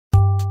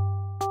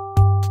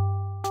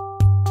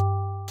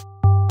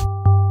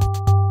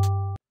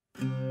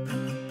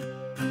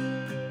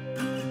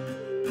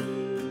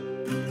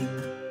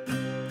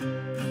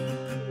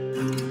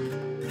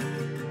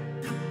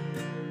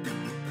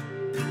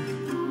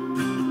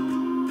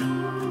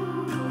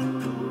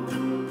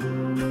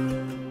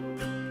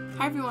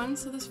everyone,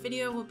 so this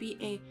video will be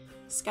a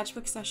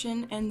sketchbook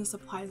session and the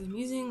supplies I'm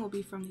using will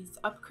be from these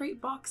Upcrate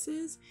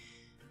boxes.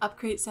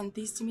 Upcrate sent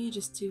these to me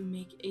just to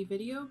make a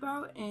video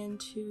about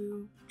and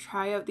to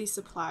try out these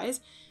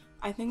supplies.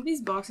 I think these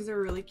boxes are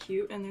really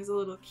cute and there's a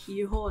little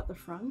keyhole at the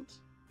front.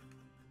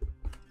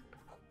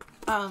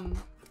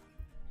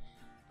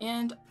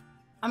 And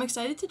I'm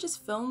excited to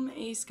just film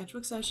a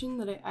sketchbook session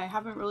that I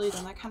haven't really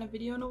done that kind of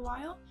video in a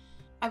while.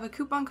 I have a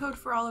coupon code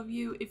for all of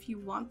you if you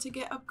want to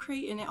get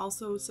Upcrate, and it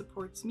also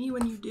supports me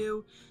when you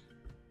do,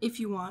 if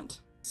you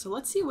want. So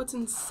let's see what's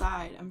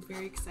inside. I'm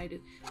very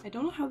excited. I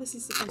don't know how this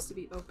is supposed to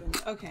be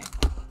opened. Okay.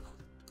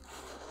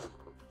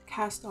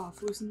 Cast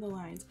off, loosen the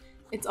lines.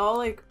 It's all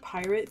like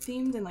pirate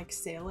themed and like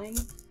sailing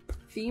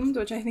themed,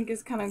 which I think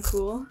is kind of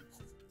cool.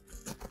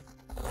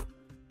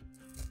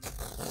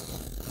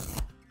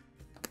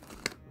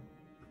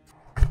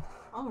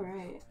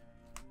 Alright.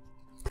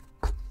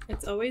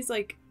 It's always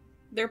like,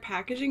 their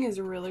packaging is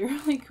really,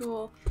 really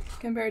cool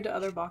compared to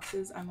other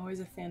boxes. I'm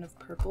always a fan of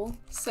purple.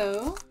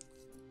 So,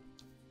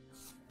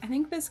 I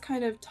think this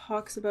kind of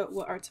talks about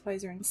what art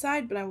supplies are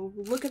inside, but I will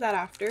look at that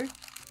after.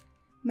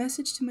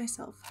 Message to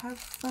myself, have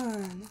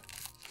fun.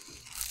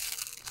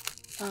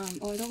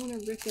 Oh, I don't want to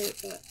rip it,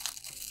 but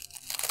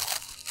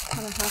I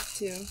kind of have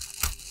to.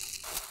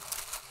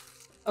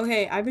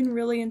 Okay, I've been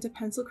really into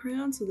pencil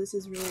crayons, so this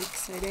is really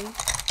exciting.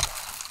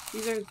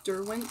 These are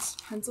Derwent's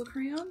pencil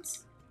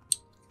crayons.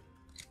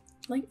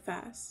 Light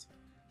fast.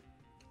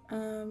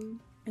 And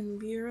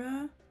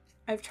Lyra.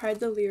 I've tried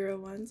the Lyra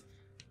ones.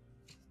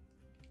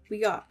 We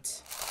got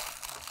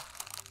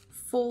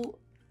full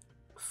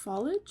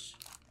foliage,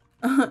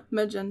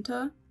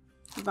 magenta,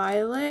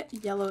 violet,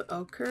 yellow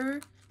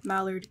ochre,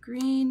 mallard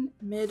green,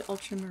 mid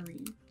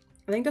ultramarine.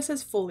 I think that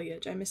says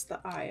foliage. I missed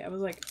the I. I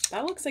was like,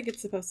 that looks like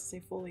it's supposed to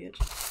say foliage.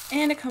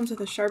 And it comes with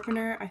a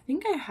sharpener. I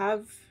think I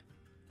have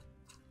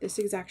this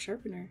exact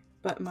sharpener,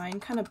 but mine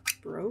kind of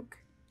broke.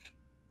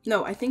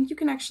 No, I think you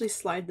can actually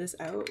slide this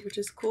out, which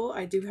is cool.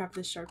 I do have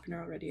this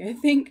sharpener already, I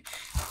think.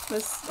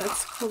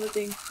 That's cool that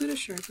they include a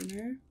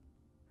sharpener.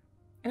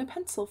 And a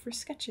pencil for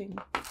sketching.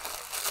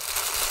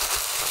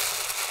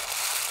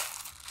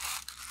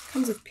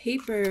 Comes with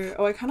paper.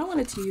 Oh, I kind of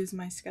wanted to use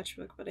my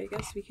sketchbook, but I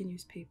guess we can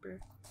use paper.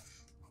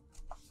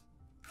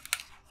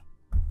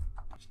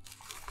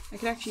 I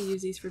could actually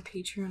use these for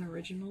Patreon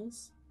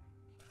originals.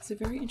 It's a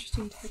very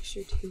interesting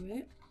texture to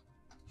it.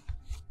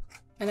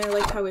 And I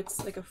like how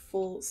it's like a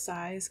full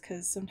size,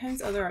 because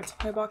sometimes other art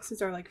supply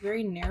boxes are like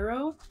very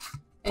narrow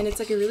and it's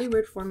like a really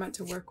weird format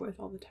to work with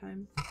all the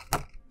time.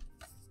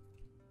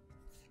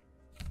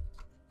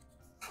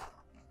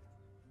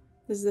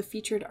 This is the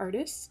featured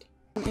artist.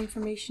 Some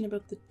information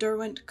about the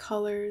Derwent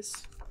colors.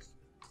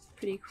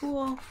 Pretty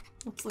cool.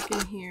 Let's look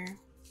in here.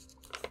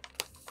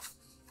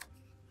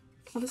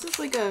 Oh, this is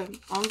like a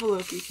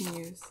envelope you can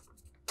use.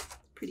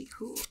 Pretty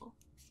cool.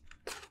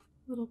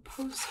 Little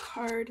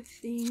postcard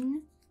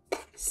thing.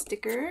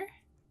 Sticker.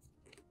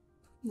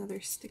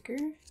 Another sticker.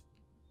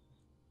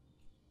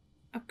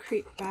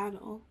 Upcrate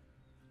battle.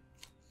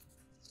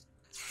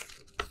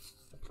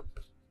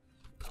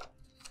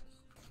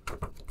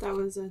 That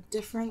was a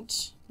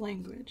different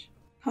language.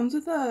 Comes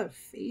with a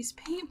face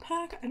paint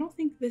pack. I don't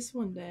think this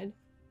one did.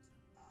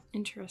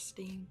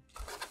 Interesting.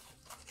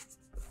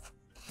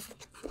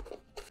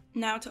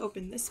 Now to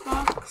open this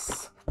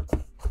box.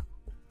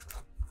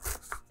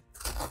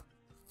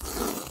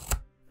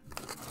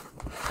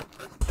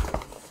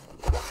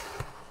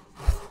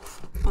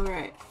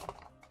 Alright.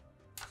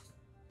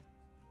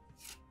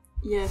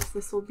 Yes,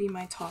 this will be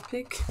my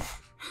topic.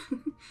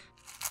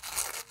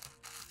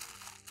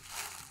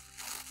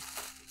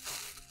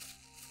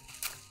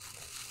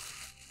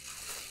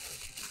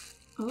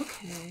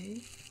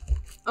 Okay.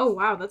 Oh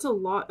wow, that's a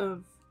lot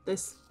of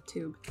this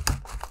tube.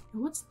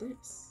 And what's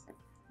this?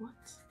 What?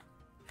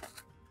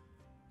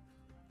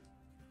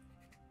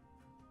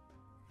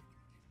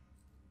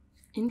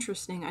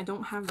 Interesting. I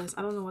don't have this.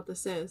 I don't know what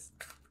this is.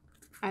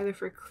 Either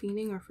for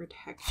cleaning or for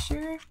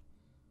texture.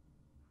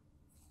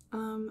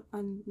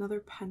 Another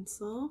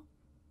pencil.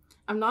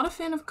 I'm not a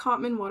fan of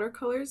Cotman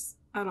watercolors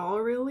at all,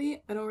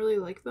 really. I don't really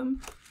like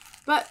them.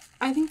 But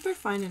I think they're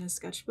fine in a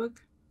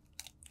sketchbook.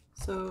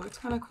 So it's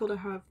kind of cool to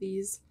have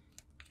these.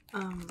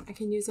 I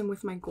can use them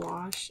with my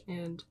gouache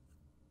and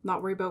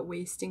not worry about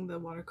wasting the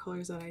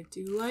watercolors that I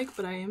do like,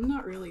 but I am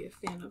not really a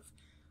fan of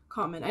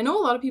Cotman. I know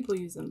a lot of people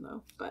use them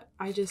though, but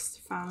I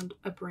just found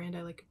a brand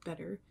I like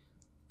better.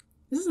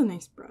 This is a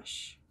nice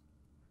brush.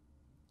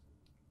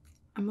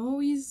 I'm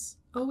always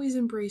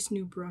embrace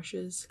new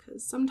brushes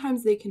because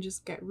sometimes they can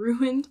just get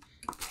ruined.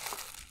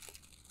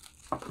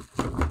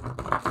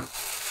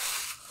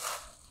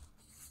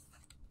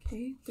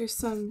 Okay, there's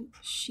some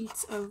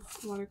sheets of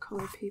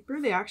watercolor paper.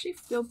 They actually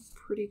feel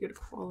pretty good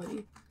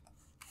quality.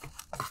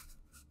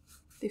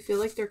 They feel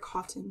like they're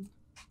cotton.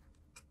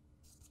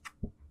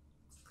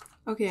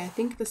 Okay, I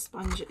think the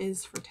sponge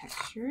is for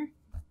texture.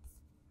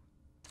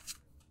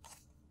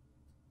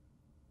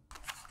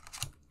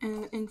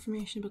 And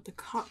information about the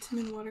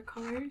Cotman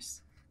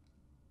watercolors.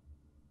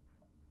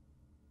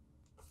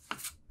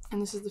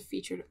 And this is the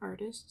featured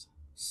artist,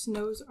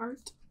 Snow's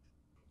art.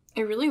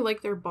 I really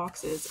like their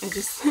boxes. I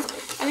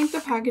think the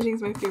packaging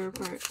is my favorite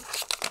part.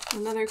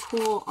 Another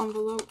cool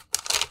envelope.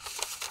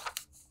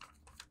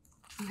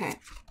 Okay.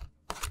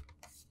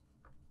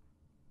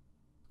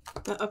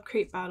 The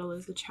Upcrate battle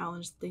is the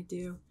challenge that they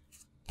do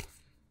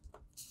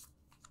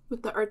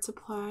with the art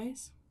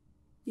supplies.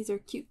 These are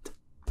cute.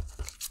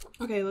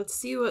 Okay, let's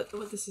see what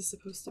this is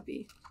supposed to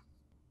be.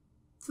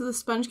 So the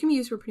sponge can be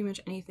used for pretty much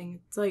anything.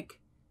 It's like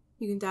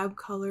you can dab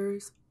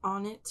colors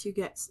on it to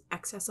get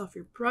excess off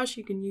your brush.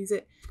 You can use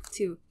it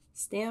to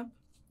stamp.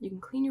 You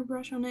can clean your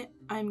brush on it,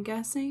 I'm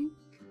guessing.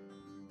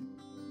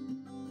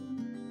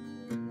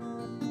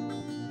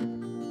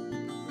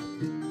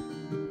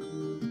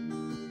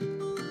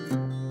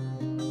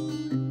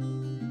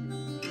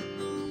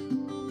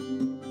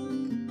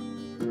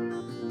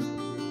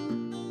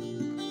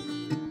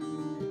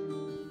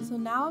 So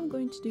now I'm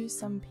going to do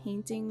some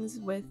paintings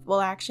with, well,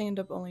 I actually end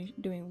up only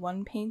doing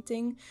one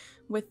painting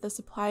with the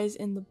supplies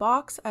in the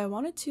box. I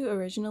wanted to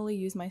originally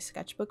use my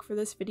sketchbook for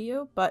this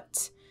video,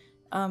 but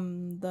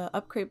the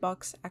Upcrate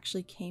box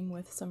actually came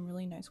with some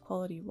really nice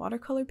quality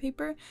watercolor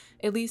paper.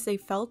 At least they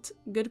felt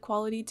good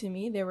quality to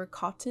me. They were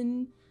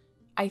cotton,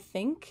 I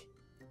think.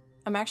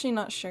 I'm actually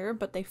not sure,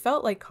 but they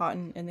felt like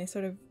cotton and they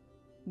sort of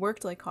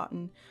worked like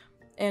cotton.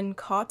 And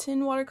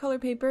cotton watercolor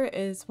paper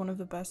is one of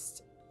the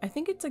best, I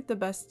think it's like the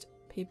best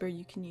paper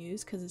you can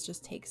use because it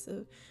just takes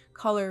the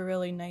color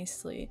really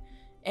nicely.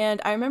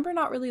 And I remember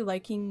not really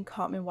liking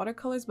cotton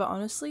watercolors, but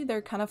honestly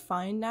they're kind of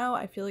fine now.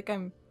 I feel like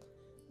I'm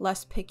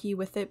less picky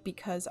with it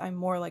because I'm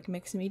more like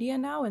mixed media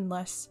now and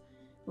less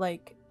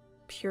like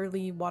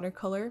purely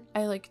watercolor.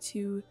 I like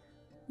to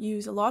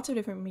use lots of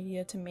different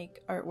media to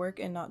make artwork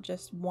and not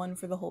just one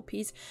for the whole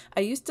piece.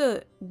 I used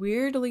to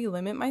weirdly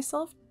limit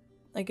myself.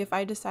 Like if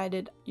I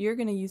decided you're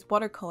gonna use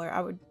watercolor,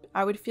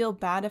 I would feel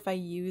bad if I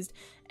used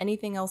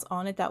anything else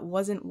on it that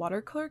wasn't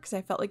watercolor because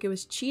I felt like it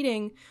was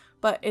cheating,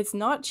 but it's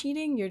not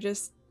cheating. You're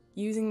just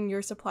using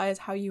your supplies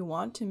how you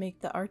want to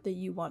make the art that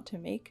you want to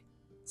make.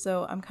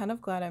 So I'm kind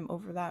of glad I'm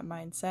over that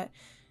mindset,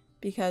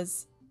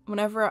 because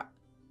whenever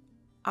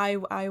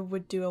I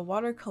would do a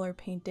watercolor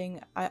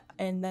painting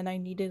and then I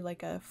needed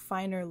like a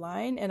finer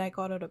line and I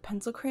got out a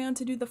pencil crayon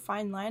to do the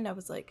fine line, I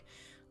was like,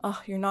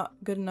 oh, you're not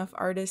good enough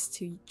artist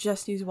to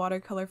just use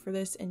watercolor for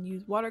this and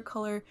use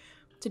watercolor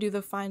to do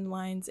the fine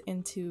lines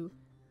and to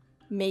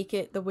make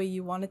it the way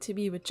you want it to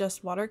be with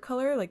just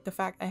watercolor. Like the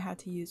fact I had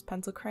to use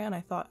pencil crayon,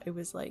 I thought it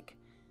was like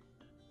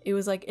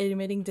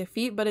admitting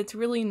defeat, but it's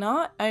really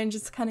not. I'm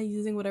just kind of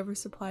using whatever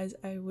supplies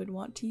I would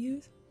want to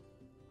use.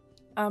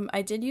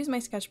 I did use my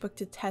sketchbook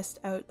to test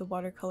out the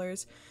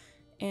watercolors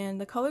and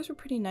the colors were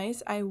pretty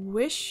nice. I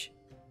wish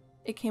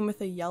it came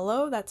with a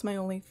yellow, that's my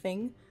only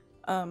thing.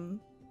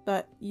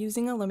 But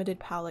using a limited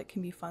palette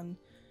can be fun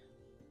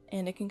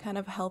and it can kind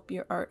of help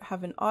your art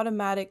have an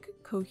automatic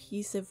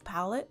cohesive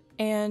palette.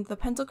 And the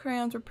pencil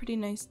crayons were pretty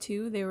nice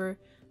too. They were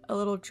a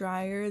little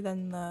drier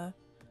than a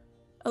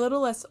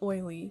little less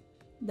oily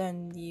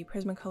than the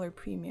Prismacolor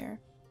Premier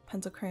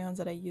pencil crayons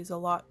that I use a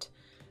lot.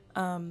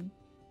 And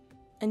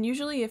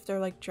usually if they're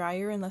like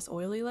drier and less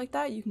oily like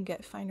that, you can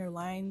get finer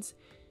lines.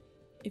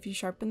 If you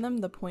sharpen them,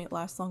 the point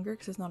lasts longer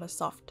because it's not as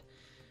soft.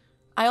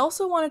 I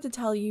also wanted to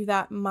tell you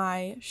that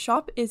my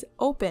shop is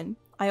open.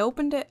 I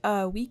opened it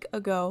a week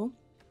ago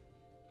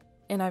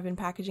and I've been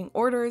packaging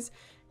orders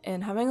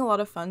and having a lot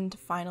of fun to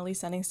finally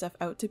sending stuff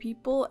out to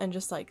people and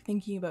just like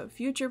thinking about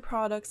future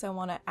products I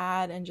want to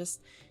add and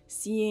just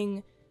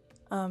seeing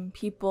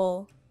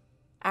people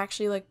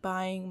actually like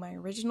buying my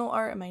original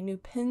art and my new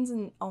pins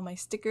and all my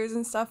stickers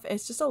and stuff.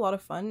 It's just a lot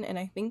of fun, and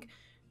I think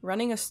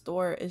running a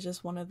store is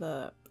just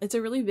it's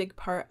a really big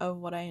part of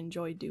what I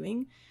enjoy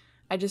doing.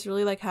 I just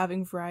really like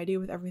having variety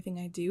with everything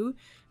I do,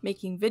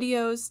 making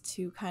videos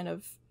to kind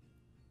of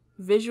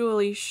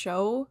visually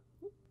show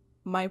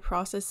my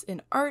process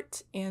in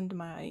art and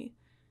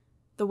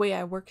the way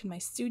I work in my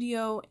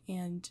studio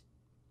and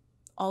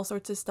all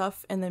sorts of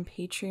stuff, and then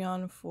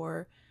Patreon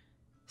for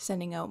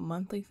sending out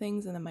monthly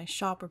things, and then my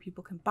shop where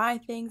people can buy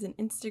things, and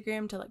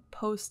Instagram to like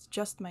post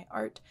just my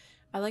art.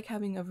 I like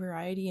having a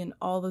variety in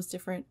all those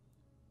different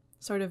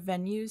sort of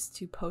venues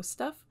to post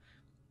stuff.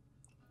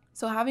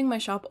 So having my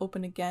shop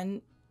open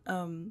again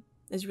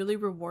is really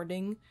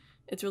rewarding.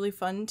 It's really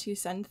fun to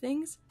send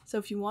things. So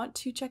if you want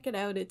to check it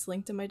out, it's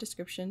linked in my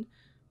description.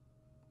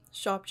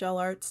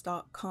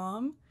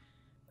 shopjelarts.com.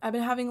 I've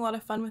been having a lot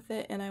of fun with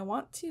it, and I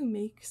want to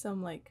make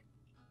some like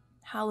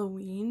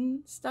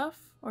Halloween stuff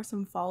or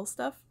some fall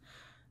stuff.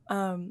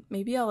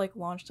 Maybe I'll like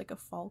launch like a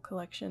fall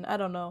collection. I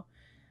don't know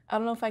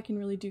if I can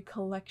really do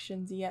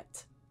collections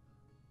yet.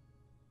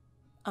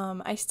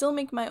 I still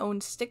make my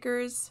own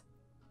stickers.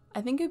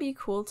 I think it'd be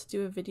cool to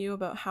do a video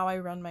about how I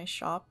run my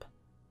shop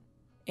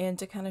and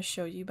to kind of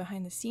show you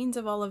behind the scenes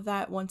of all of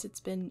that once it's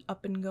been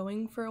up and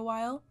going for a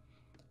while.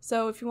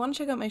 So if you want to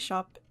check out my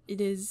shop, it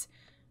is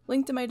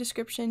linked in my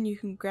description. You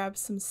can grab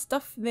some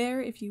stuff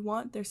there if you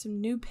want. There's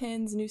some new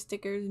pins, new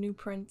stickers, new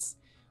prints,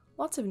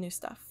 lots of new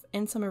stuff,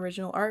 and some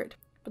original art.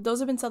 But those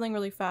have been selling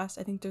really fast.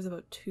 I think there's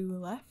about 2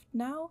 left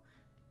now.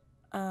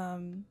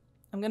 I'm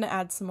gonna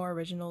add some more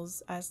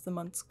originals as the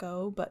months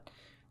go, but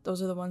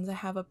those are the ones I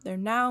have up there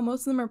now.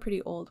 Most of them are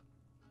pretty old.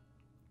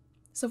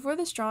 So for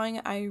this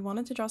drawing, I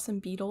wanted to draw some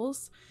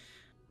beetles.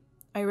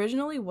 I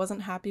originally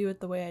wasn't happy with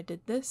the way I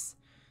did this,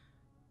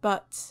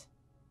 but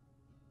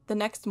the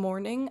next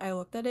morning I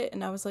looked at it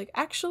and I was like,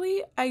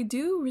 actually, I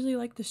do really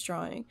like this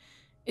drawing.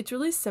 It's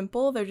really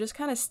simple. They're just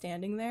kind of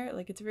standing there.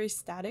 Like, it's very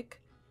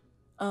static.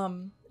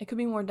 It could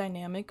be more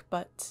dynamic,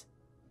 but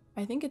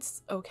I think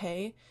it's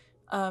okay.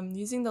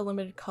 Using the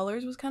limited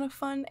colors was kind of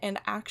fun,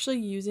 and actually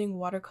using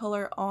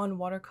watercolor on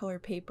watercolor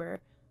paper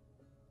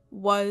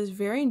was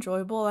very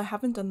enjoyable. I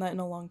haven't done that in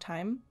a long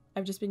time.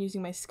 I've just been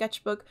using my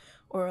sketchbook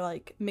or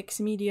like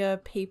mixed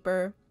media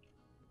paper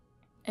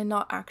and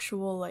not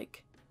actual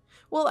like,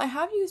 well, I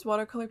have used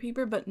watercolor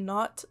paper, but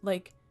not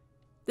like,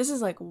 this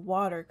is like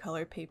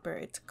watercolor paper.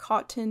 It's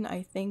cotton,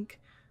 I think.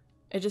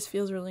 It just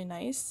feels really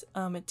nice.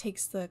 It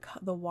takes the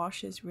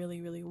washes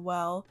really, really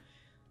well,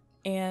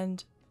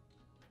 and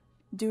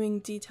doing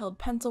detailed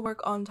pencil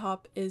work on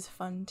top is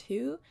fun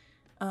too.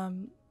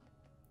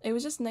 It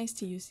was just nice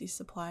to use these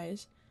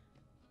supplies.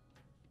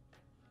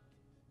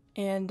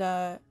 And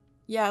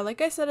yeah,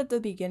 like I said at the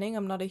beginning,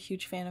 I'm not a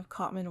huge fan of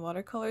Cotman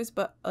watercolors,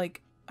 but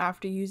like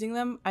after using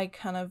them,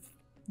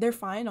 they're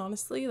fine,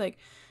 honestly. Like,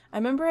 I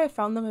remember I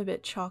found them a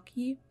bit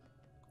chalky,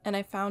 and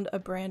I found a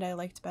brand I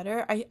liked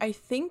better. I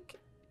think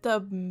the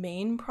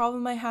main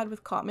problem I had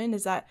with Cotman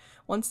is that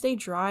once they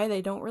dry,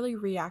 they don't really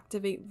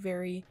reactivate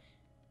very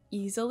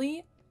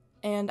easily.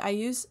 And I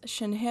use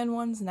Shinhan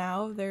ones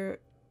now. They're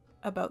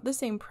about the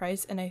same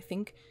price, and I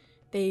think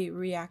they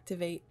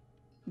reactivate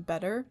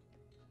better.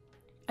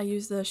 I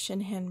use the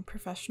Shinhan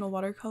professional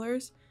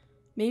watercolors.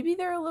 Maybe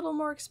they're a little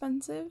more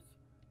expensive,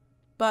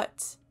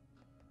 but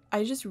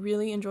I just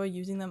really enjoy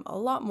using them a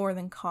lot more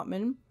than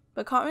Cotman.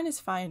 But Cotman is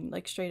fine,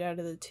 like straight out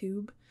of the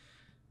tube.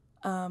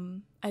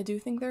 I do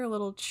think they're a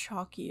little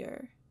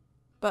chalkier.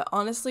 But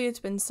honestly, it's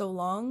been so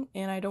long,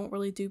 and I don't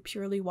really do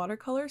purely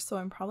watercolor, so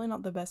I'm probably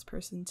not the best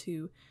person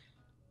to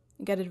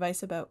get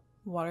advice about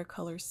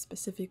watercolors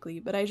specifically.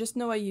 But I just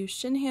know I use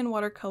Shinhan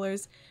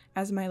watercolors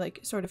as my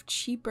like sort of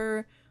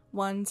cheaper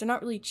ones. They're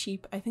not really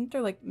cheap. I think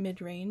they're like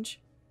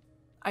mid-range.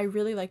 I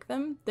really like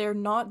them. They're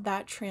not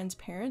that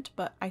transparent,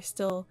 but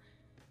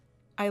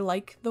I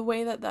like the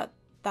way that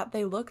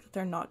they look, that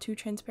they're not too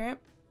transparent.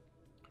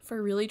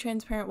 For really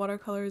transparent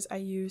watercolors, I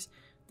use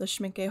the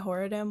Schmincke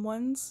Horadam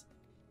ones.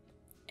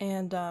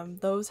 And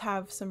those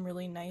have some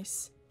really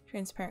nice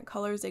transparent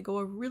colors. They go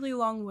a really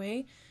long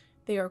way.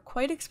 They are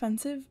quite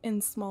expensive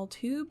in small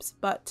tubes,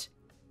 but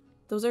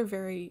those are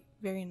very,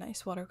 very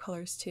nice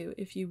watercolors too,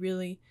 if you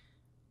really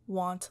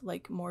want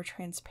like more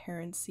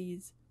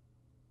transparencies.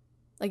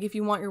 Like, if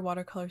you want your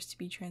watercolors to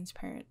be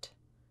transparent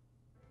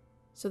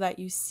so that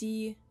you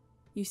see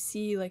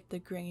like the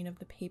grain of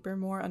the paper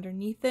more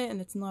underneath it and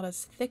it's not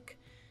as thick.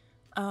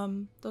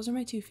 Those are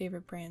my two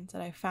favorite brands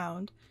that I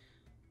found.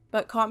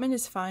 But Cotman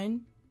is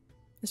fine.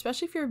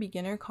 Especially if you're a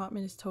beginner,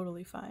 Cotman is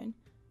totally fine.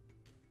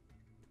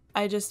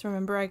 I just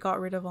remember I got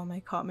rid of all my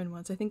Cotman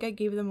ones. I think I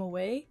gave them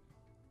away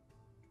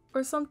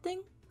or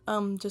something.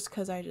 Just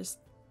because I just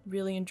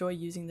really enjoy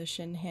using the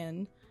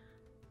Shinhan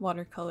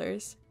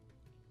watercolors.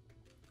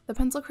 The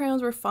pencil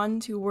crayons were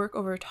fun to work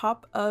over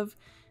top of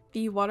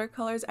the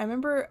watercolors. I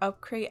remember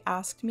Upcrate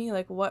asked me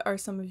like, what are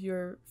some of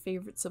your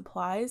favorite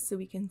supplies so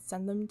we can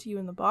send them to you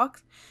in the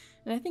box.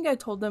 And I think I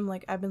told them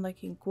like I've been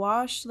liking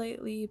gouache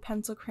lately,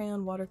 pencil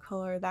crayon,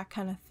 watercolor, that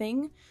kind of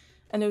thing.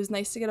 And it was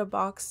nice to get a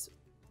box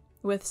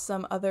with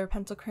some other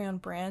pencil crayon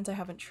brands I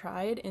haven't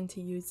tried and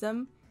to use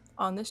them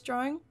on this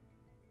drawing.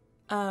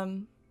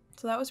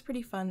 So that was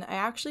pretty fun. I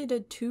actually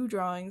did 2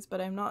 drawings, but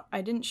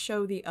I didn't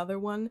show the other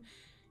one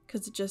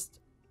because it just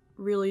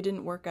really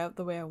didn't work out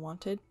the way I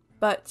wanted.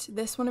 But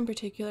this one in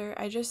particular,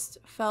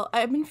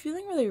 I've been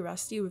feeling really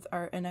rusty with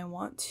art and I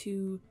want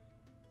to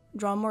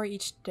draw more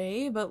each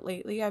day, but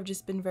lately I've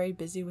just been very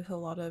busy with a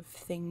lot of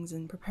things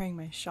and preparing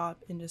my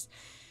shop and just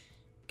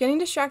getting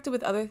distracted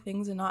with other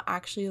things and not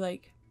actually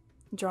like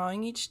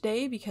drawing each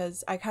day,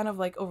 because I kind of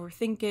like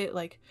overthink it,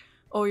 like,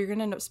 oh, you're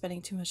gonna end up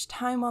spending too much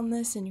time on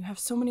this and you have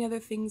so many other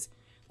things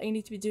that you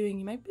need to be doing.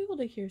 You might be able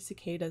to hear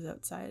cicadas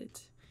outside.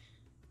 It's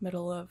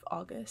middle of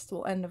August,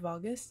 well, end of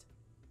August.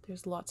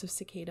 There's lots of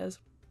cicadas.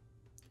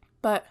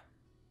 But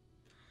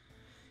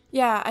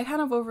yeah, I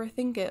kind of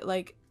overthink it.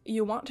 Like,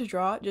 you want to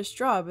draw, just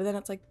draw, but then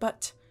it's like,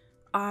 but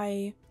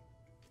I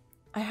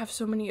have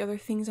so many other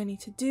things I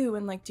need to do,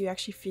 and like, do you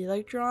actually feel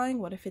like drawing?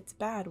 What if it's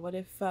bad? What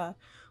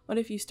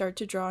if you start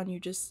to draw and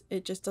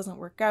it just doesn't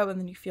work out, and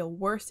then you feel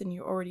worse than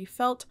you already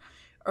felt?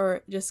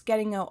 Or just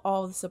getting out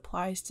all the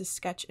supplies to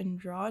sketch and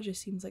draw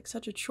just seems like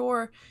such a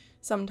chore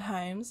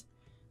sometimes.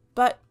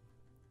 But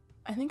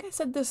I think I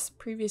said this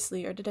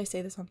previously, or did I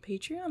say this on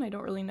Patreon? I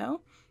don't really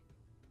know.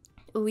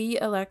 Lee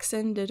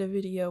Alexin did a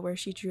video where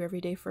she drew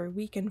every day for a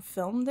week and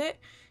filmed it,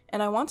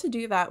 and I want to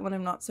do that when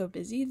I'm not so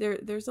busy.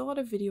 There's a lot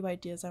of video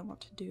ideas I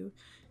want to do,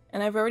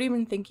 and I've already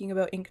been thinking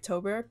about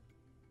Inktober.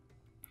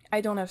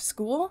 I don't have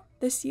school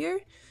this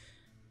year,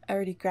 I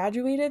already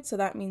graduated, so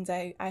that means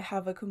I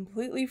have a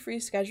completely free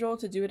schedule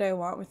to do what I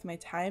want with my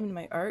time and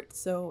my art.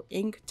 So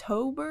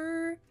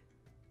Inktober,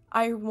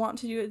 I want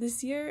to do it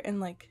this year and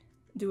like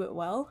do it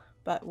well,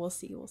 but we'll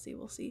see.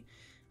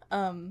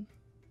 I'm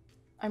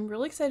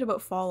really excited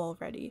about fall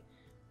already.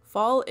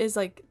 Fall is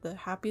like the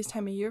happiest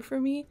time of year for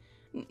me.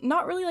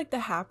 Not really like the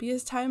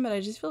happiest time, but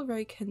I just feel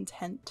very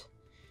content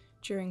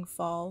during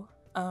fall.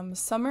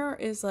 Summer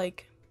is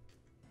like,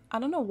 I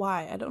don't know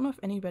why. I don't know if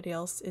anybody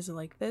else is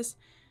like this,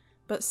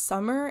 but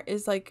summer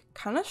is like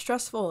kind of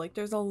stressful. Like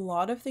there's a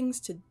lot of things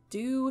to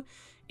do.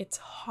 It's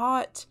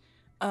hot.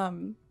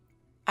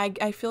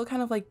 I feel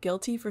kind of like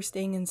guilty for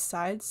staying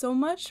inside so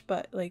much,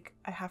 but like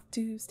I have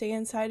to stay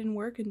inside and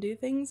work and do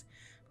things.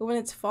 But when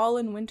it's fall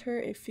and winter,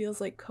 it feels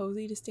like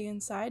cozy to stay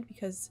inside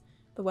because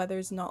the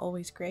weather's not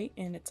always great,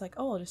 and it's like,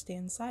 oh, I'll just stay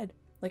inside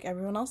like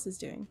everyone else is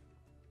doing.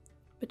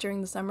 But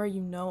during the summer, you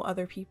know,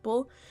 other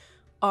people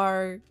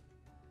are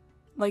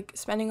like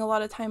spending a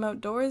lot of time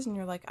outdoors, and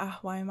you're like,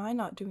 why am I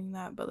not doing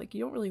that? But like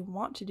you don't really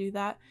want to do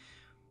that.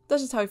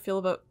 That's just how I feel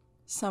about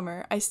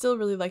summer. I still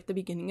really like the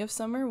beginning of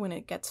summer when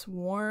it gets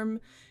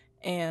warm,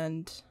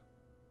 and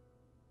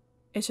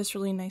it's just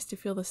really nice to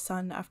feel the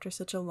sun after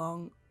such a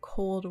long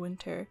cold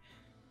winter.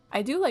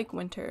 I do like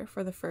winter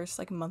for the first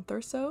like month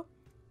or so,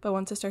 but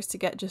once it starts to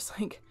get just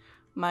like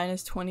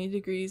minus 20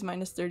 degrees,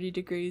 minus 30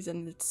 degrees,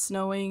 and it's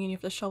snowing and you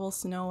have to shovel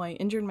snow. I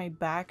injured my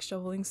back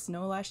shoveling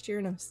snow last year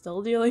and I'm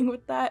still dealing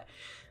with that.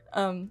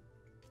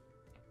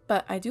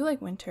 But I do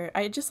like winter.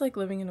 I just like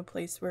living in a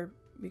place where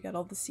we got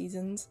all the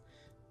seasons.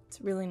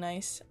 It's really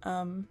nice.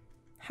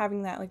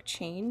 Having that like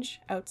change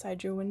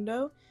outside your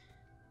window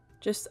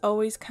just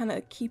always kind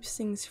of keeps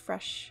things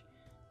fresh,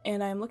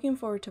 and I'm looking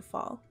forward to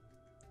fall.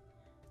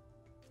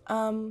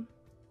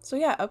 So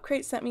yeah,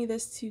 Upcrate sent me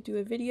this to do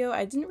a video.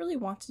 I didn't really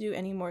want to do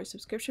any more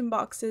subscription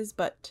boxes,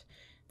 but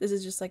this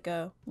is just like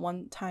a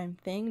one-time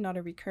thing, not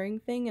a recurring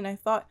thing, and I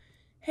thought,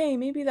 hey,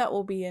 maybe that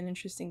will be an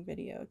interesting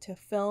video to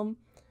film.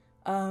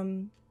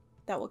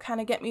 That will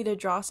kind of get me to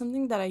draw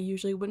something that I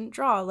usually wouldn't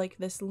draw, like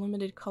this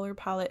limited color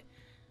palette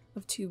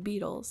of 2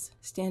 beetles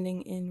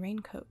standing in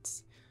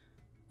raincoats.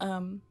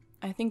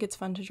 I think it's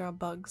fun to draw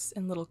bugs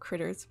and little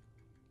critters.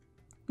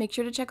 Make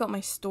sure to check out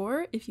my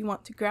store if you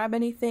want to grab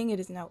anything.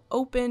 It is now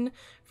open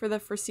for the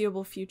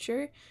foreseeable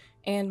future.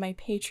 And my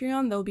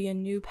Patreon, there'll be a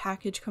new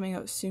package coming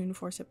out soon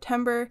for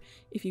September.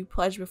 If you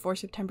pledge before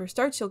September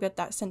starts, you'll get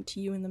that sent to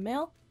you in the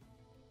mail.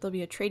 There'll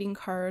be a trading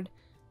card,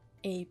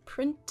 a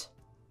print,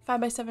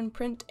 5x7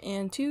 print,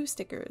 and 2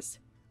 stickers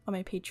on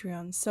my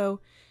Patreon. So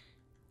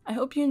I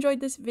hope you enjoyed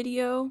this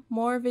video.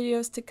 More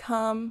videos to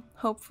come,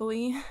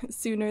 hopefully,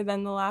 sooner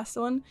than the last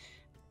one.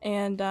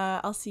 And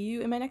I'll see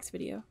you in my next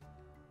video.